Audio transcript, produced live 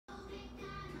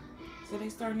So they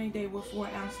starting their day with 4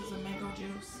 ounces of mango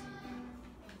juice.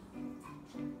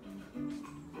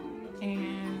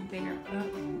 And they're up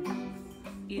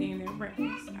eating their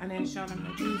breakfast. I didn't show them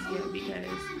the juice yet because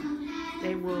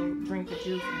they will drink the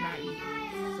juice and not eat.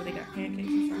 So they got pancakes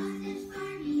and sausages.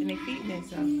 And they feeding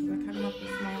themselves because I cut them up in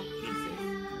small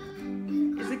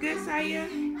pieces. Is it good, Saya?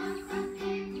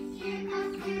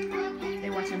 They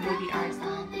watching Baby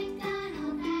Einstein.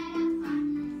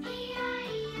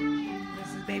 This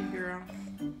is baby girl.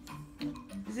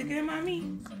 Is it good,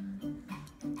 mommy?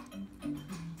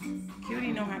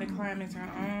 Cutie know how to climb into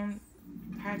her own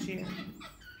high chair.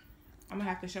 I'm gonna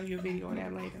have to show you a video of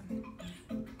that later.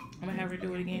 I'm gonna have her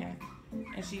do it again.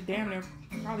 And she damn near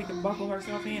probably could buckle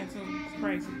herself in too. It's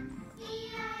crazy.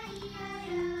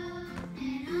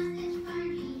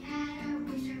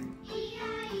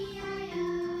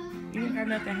 You ain't got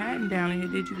nothing hiding down in here,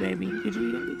 did you, baby? Did you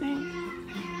eat everything?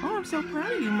 Oh, I'm so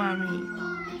proud of you, mommy.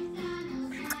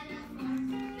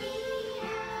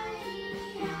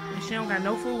 She don't got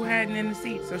no food hiding in the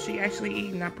seat, so she actually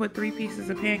eating. I put 3 pieces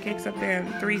of pancakes up there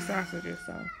and 3 sausages,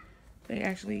 so they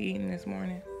actually eating this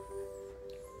morning.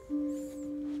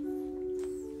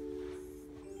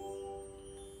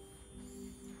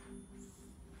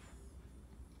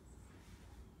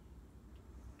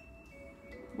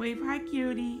 Wave hi,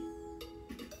 cutie.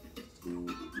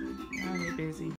 Oh, they're busy.